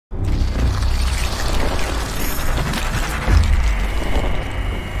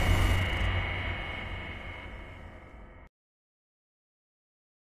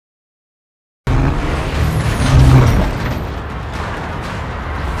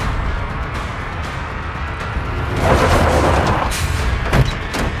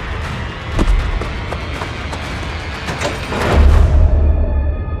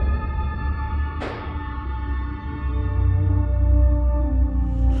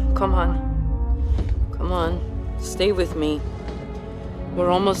Come on. Come on. Stay with me. We're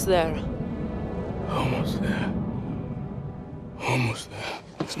almost there. Almost there. Almost there.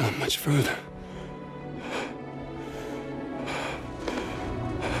 It's not much further.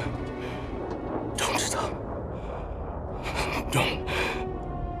 Don't stop. Don't.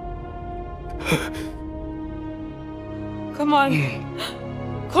 Come on.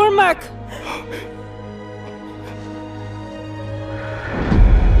 Cormac!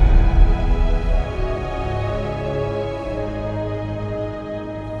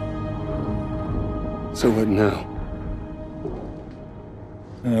 So what now?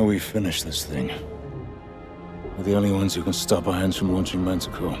 Now we finish this thing. We're the only ones who can stop Irons from launching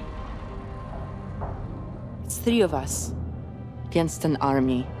Manticore. It's 3 of us. Against an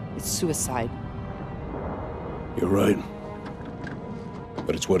army. It's suicide. You're right.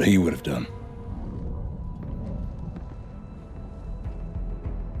 But it's what he would have done.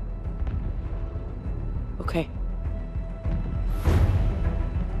 Okay.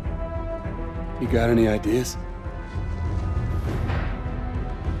 You got any ideas?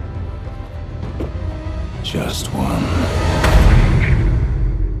 Just one.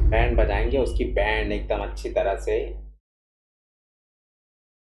 Band बजाएंगे उसकी band एकदम अच्छी तरह से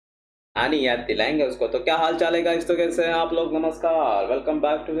आनी याद दिलाएंगे उसको। तो क्या हाल चाल है गाइस, तो कैसे हैं आप लोग? नमस्कार, welcome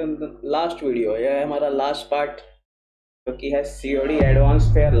back to the last video. यह है हमारा लास्ट पार्ट जो कि है COD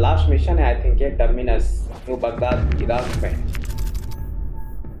advance fair last mission है। आई थिंक ये टर्मिनस न्यू बगदाद इराक में।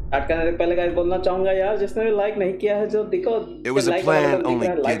 स्टार्ट करने से पहले गाइस बोलना चाहूंगा यार, जिसने भी लाइक नहीं किया है जो देखो, it was a plan only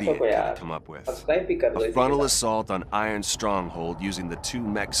Gideon could come up with. Subscribe भी कर लो। A frontal assault on Iron Stronghold using the 2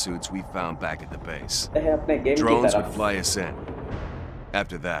 mech suits we found back at the base. Drones would fly us in.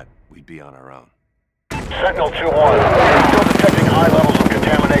 After that, we'd be on our own. Sentinel 2-1, we're still detecting high levels of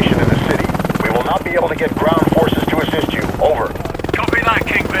contamination in the city. We will not be able to get ground forces to assist you. Over. Copy that,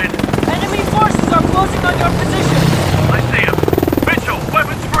 Kingpin. Enemy forces are closing on your position. I see him. Mitchell,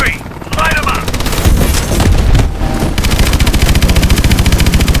 weapons free. Light him up.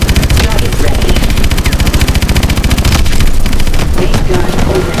 Target ready. Main gun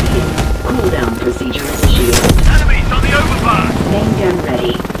overheating. Cooldown procedure initiated. Enemies on the overpass. Main gun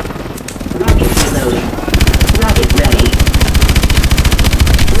ready. Rocket reloading. Rocket ready.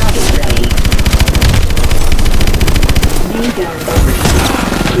 Rocket ready. Main gun overheating.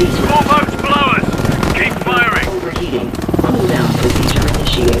 Please More boats below us. Keep firing. overheating. Cooldown procedure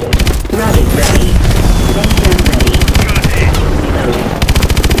initiated. Rocket ready. Main gun ready. Good hit. Reloading.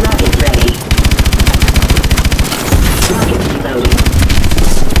 Rocket ready. Rocket reloading.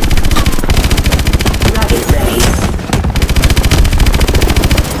 Rocket ready.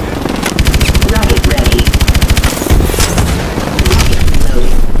 Rocket ready. Rocket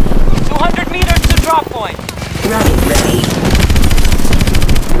reloading. 200 meters to drop point. Rocket ready.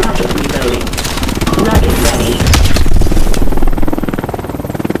 Rocket reloading. Rocket ready.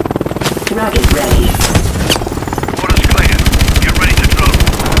 Rocket ready. Order's clear. Get ready to drop.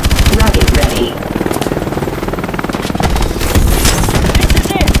 Rocket ready. This is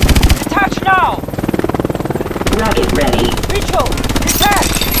it. Detach now. Rocket ready. Mitchell,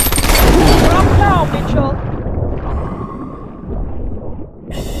 detach. Drop now, Mitchell.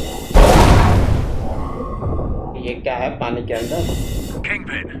 ये क्या है पानी के अंदर?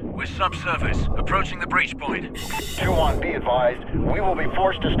 Kingpin, we're subsurface. Approaching the breach point. 2-1, be advised, we will be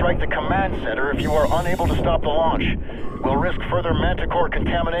forced to strike the command center if you are unable to stop the launch. We'll risk further Manticore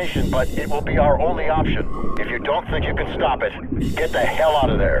contamination, but it will be our only option. If you don't think you can stop it, get the hell out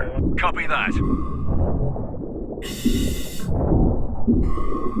of there. Copy that.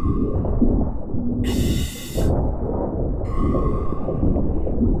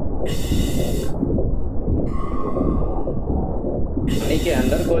 पानी के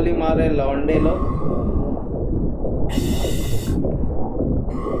अंदर गोली मारे लौंडे लोग।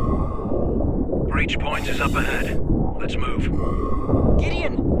 Breach point is up ahead. Let's move.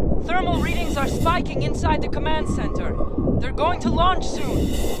 Gideon, thermal readings are spiking inside the command center. They're going to launch soon.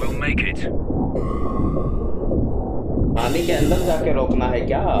 We'll make it. पानी के अंदर जाके रोकना है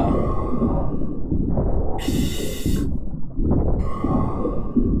क्या?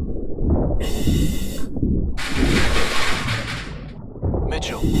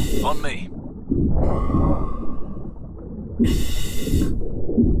 Mitchell, on me.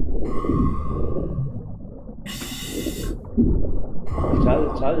 चल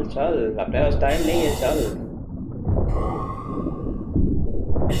चल चल, अपने पास टाइम नहीं है, चल।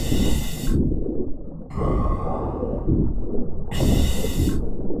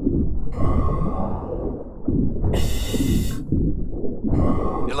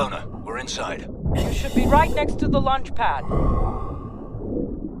 Ilona, we're inside. You should be right next to the launch pad.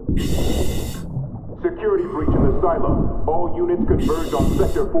 Security breach in the silo. All units converge on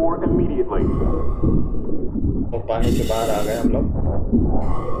Sector 4 immediately. वो पानी से बाहर आ गए हम लोग।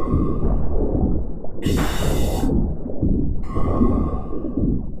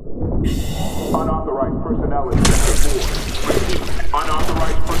 Unauthorized personnel in Sector 4. Repeat.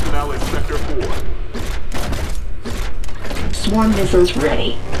 Unauthorized personnel in Sector 4. Swarm missiles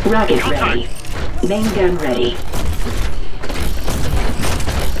ready. Rocket ready. Main gun ready.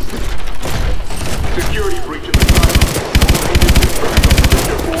 Security breach in the silo.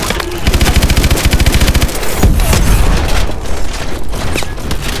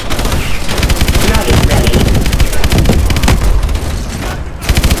 Rocket ready.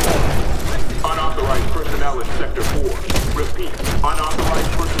 Unauthorized personnel in Sector 4. Repeat.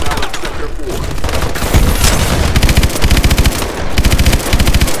 Unauthorized personnel in Sector 4.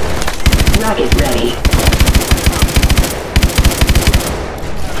 Rocket ready.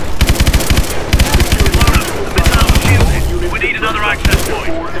 We need another access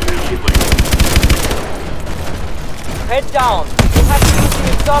point. Head down. You'll have to use the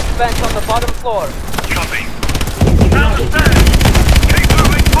exhaust vent on the bottom floor. Copy. Understand. Keep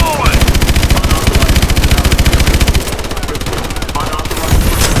moving forward.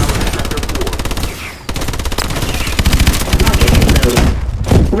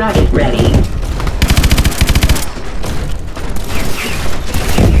 Rocket ready.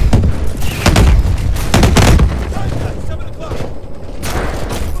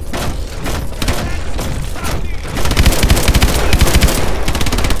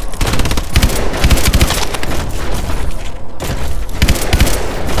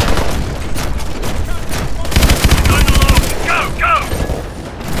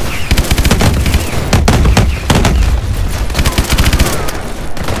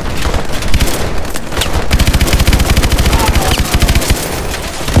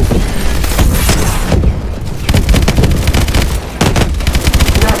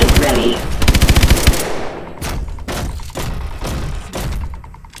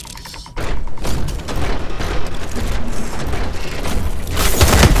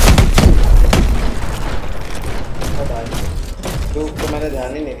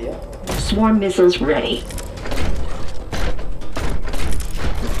 Swarm missiles ready.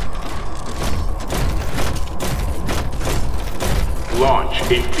 Launch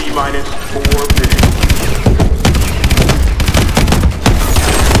in T-minus 4 minutes.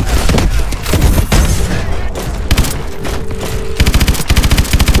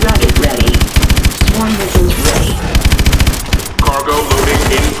 Rocket ready. Swarm missiles ready. Cargo loading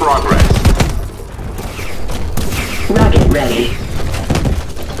in progress. Rocket ready.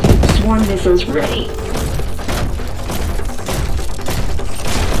 Swarm missiles ready.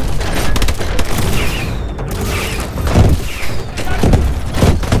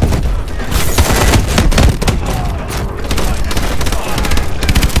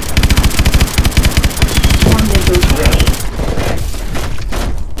 Swarm missiles ready.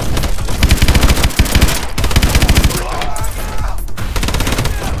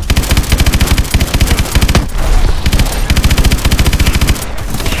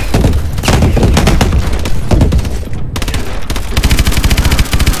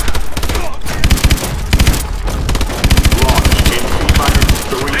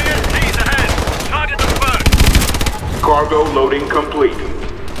 Cargo loading complete.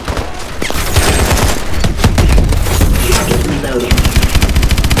 Rocket reloading.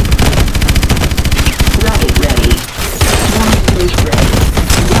 Rocket ready. Swarm missiles ready.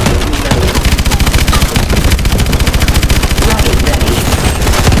 Rocket reloading. Rocket ready.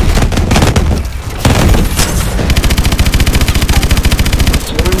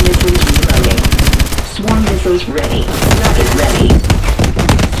 Swarm missiles reloading. Swarm missiles ready. Rocket ready.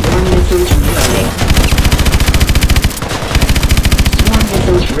 Swarm missiles reloading. Swarm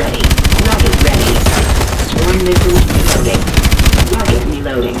missiles ready. Rocket ready. Swarm missiles reloading. Rocket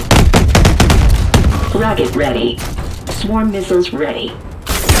reloading. Rocket ready. Swarm missiles ready.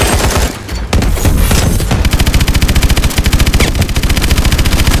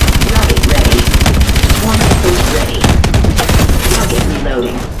 Rocket ready. Swarm missiles ready. Rocket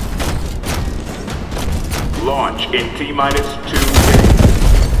reloading. Launch in T-minus 2 minutes.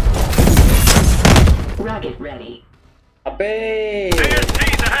 Rocket ready. अबे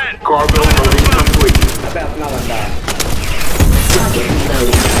AST's ahead. Cargo loading complete. अबे अपना बंदा Rocket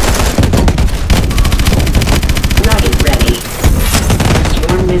reloading. Rocket ready.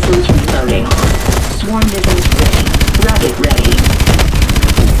 Swarm missiles reloading. Swarm missiles ready. Rocket ready.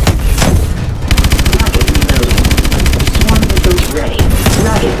 Rocket reloading. Swarm missiles ready.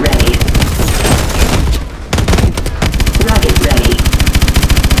 Rocket ready. Rocket ready.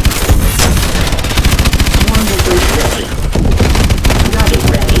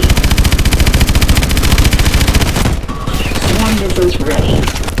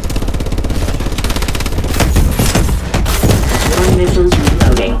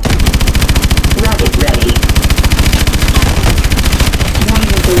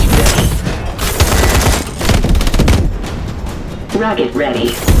 Rocket ready.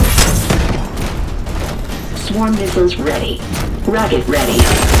 Swarm missiles ready. Rocket ready.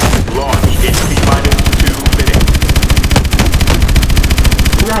 Launch in T-minus 2 minutes.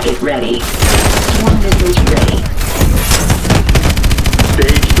 Rocket ready. Swarm missiles ready.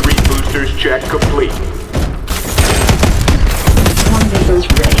 Stage 3 boosters check complete. Swarm missiles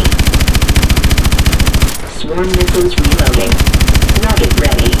ready. Swarm missiles reloading. Rocket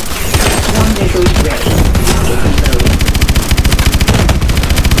ready. Swarm missiles ready. Rocket reloading.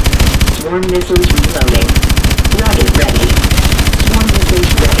 Swarm missiles reloading. Rocket ready. Swarm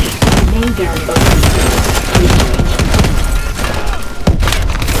missiles ready. Main gun open.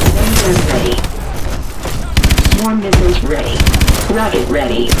 Main gun ready. Swarm missiles ready. Rocket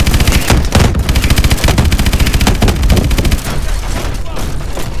ready.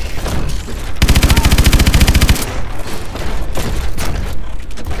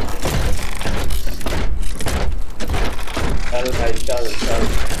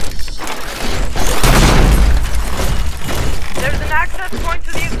 There's an access point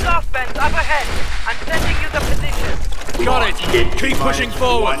to the exhaust vents up ahead. I'm sending you the position. Got it. Launch in Keep pushing T-minus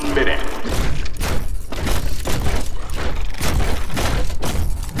forward. 1 minute.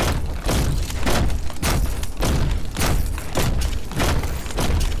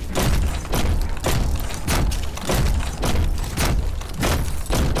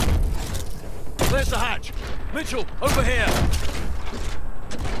 There's the hatch. Mitchell, over here.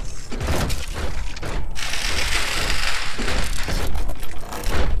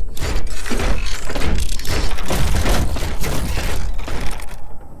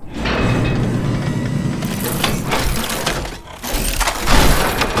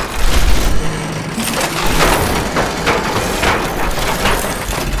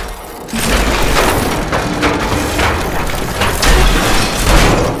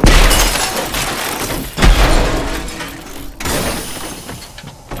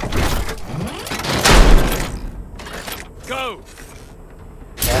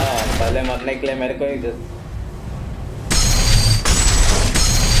 पहले मरने के लिए मेरे को एक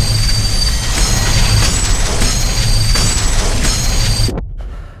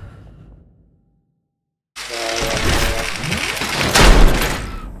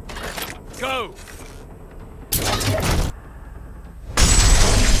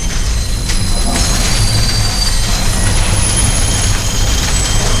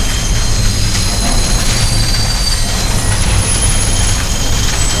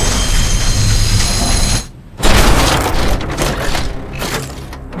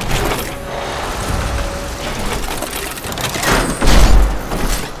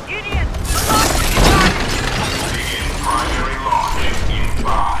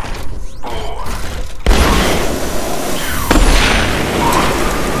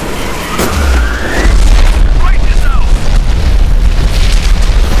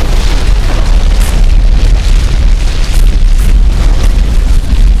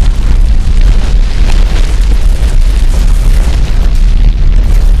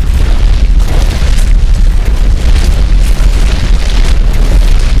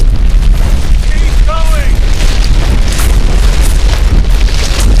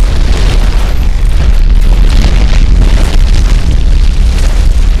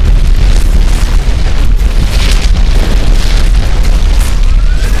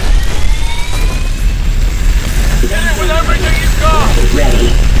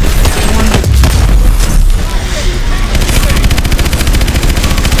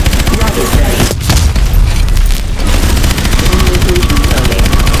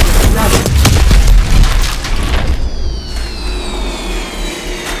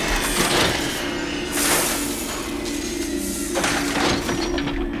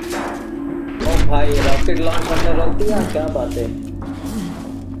क्या बात है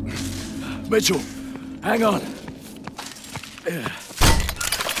Mitchell, hang on.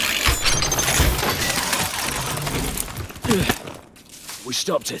 We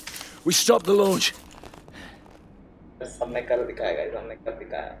stopped it. We stopped the launch. हमने कर दिखाएगा, हमने कर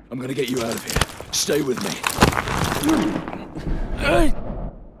दिखाया. I'm gonna get you out of here. Stay with me. Hey!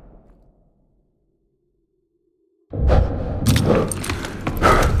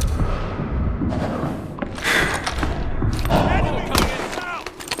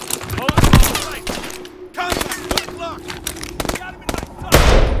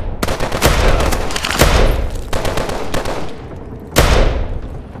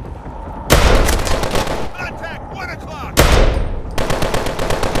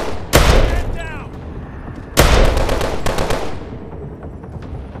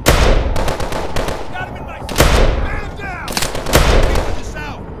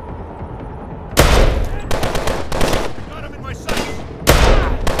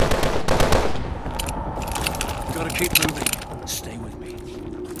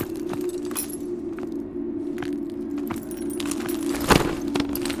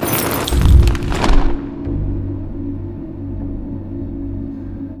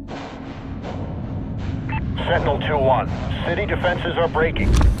 Sentinel 2-1. City defenses are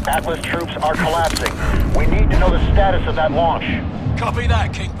breaking. Atlas troops are collapsing. We need to know the status of that launch. Copy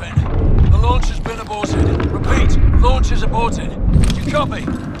that, Kingpin. The launch has been aborted. Repeat, launch is aborted. You copy?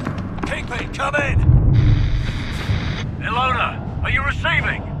 Kingpin, come in! Ilona, are you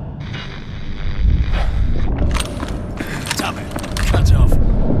receiving? Damn it, cut off.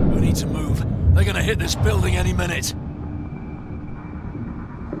 We need to move. They're gonna hit this building any minute.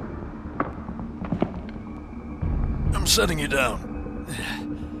 I'm setting you down.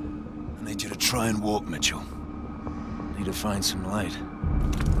 I need you to try and walk, Mitchell. Need to find some light.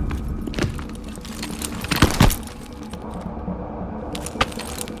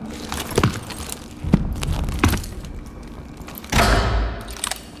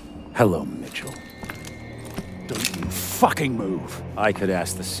 Hello, Mitchell. Don't you fucking move. I could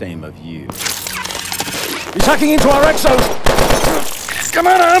ask the same of you. He's hacking into our exos! Come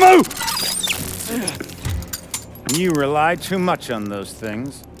on, ammo! You rely too much on those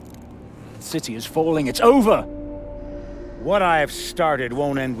things. The city is falling, it's over! What I have started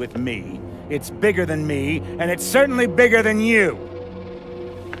won't end with me. It's bigger than me, and it's certainly bigger than you!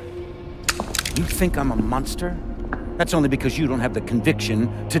 You think I'm a monster? That's only because you don't have the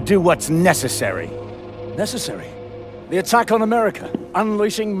conviction to do what's necessary. Necessary? The attack on America,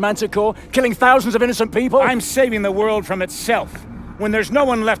 unleashing Manticore, killing thousands of innocent people? I'm saving the world from itself. When there's no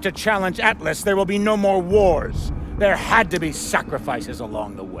one left to challenge Atlas, there will be no more wars. There had to be sacrifices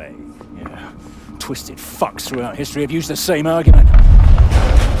along the way. Yeah, twisted fucks throughout history have used the same argument. You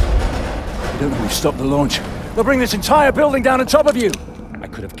don't know we've stopped the launch. They'll bring this entire building down on top of you! I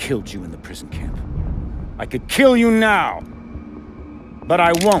could have killed you in the prison camp. I could kill you now. But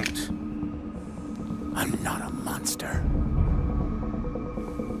I won't. I'm not a monster.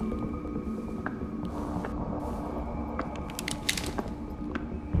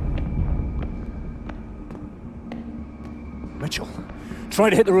 Mitchell, try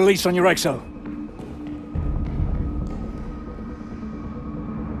to hit the release on your exo.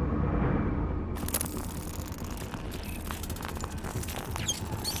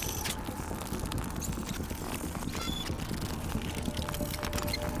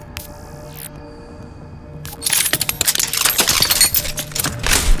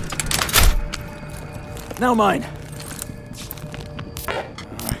 Now mine.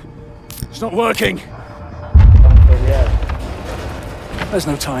 It's not working. There's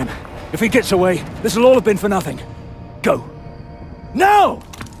no time. If he gets away, this will all have been for nothing. Go. Now!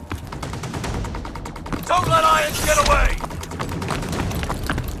 Don't let Irons get away!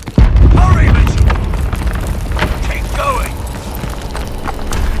 Hurry, Mitchell! Keep going!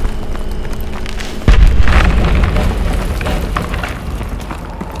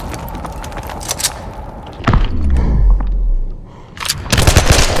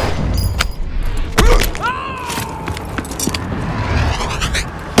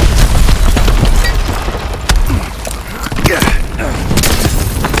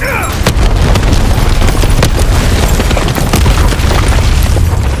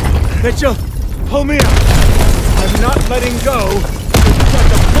 Mitchell, pull me up. I'm not letting go. You've got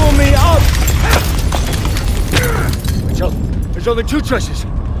to pull me up. Mitchell, there's only two choices.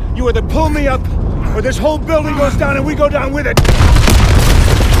 You either pull me up, or this whole building goes down and we go down with it.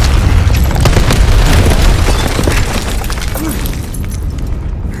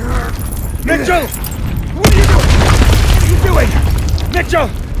 Mitchell! What are you doing? What are you doing? Mitchell!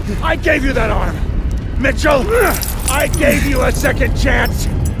 I gave you that arm! Mitchell! I gave you a second chance!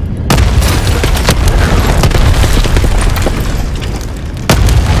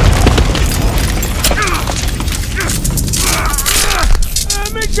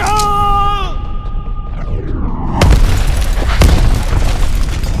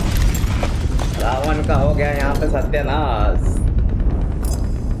 Ravan का हो गया यहाँ पे सत्यानाश।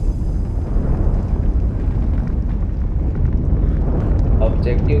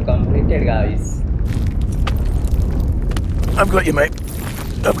 Objective completed, guys. I've got you, mate.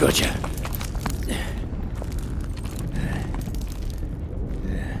 I've got you.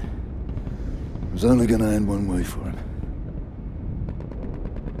 It was only gonna end one way for him.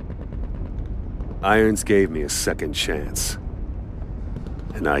 Irons gave me a second chance,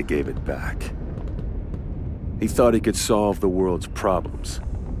 and I gave it back. He thought he could solve the world's problems.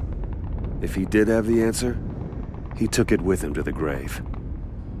 If he did have the answer, he took it with him to the grave.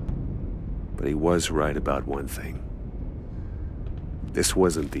 But he was right about one thing. This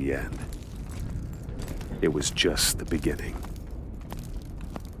wasn't the end. It was just the beginning.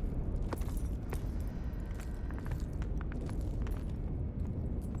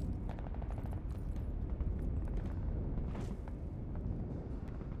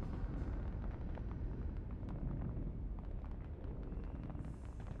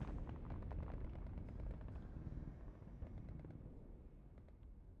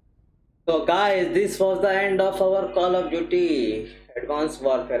 तो guys this was the end of our call of duty advance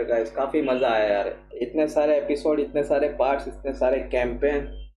warfare guys. काफ़ी मज़ा आया यार, इतने सारे episode, इतने सारे parts, इतने सारे कैंपेन,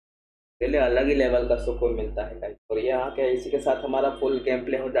 पहले अलग ही लेवल का सुकून मिलता है गाइस। और यहाँ के इसी के साथ हमारा फुल गेम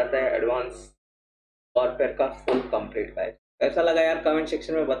प्ले हो जाता है एडवांस वॉरफेयर का फुल कंप्लीट गाइस। कैसा लगा यार कमेंट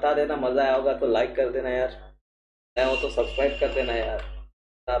सेक्शन में बता देना, मज़ा आया होगा तो लाइक कर देना यार, नया हो तो सब्सक्राइब कर देना यार।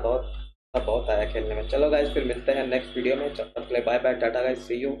 बहुत आया खेलने में। चलो गाइस फिर मिलते हैं नेक्स्ट वीडियो में, तब तक के लिए bye bye, Tata guys,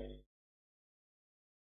 C you.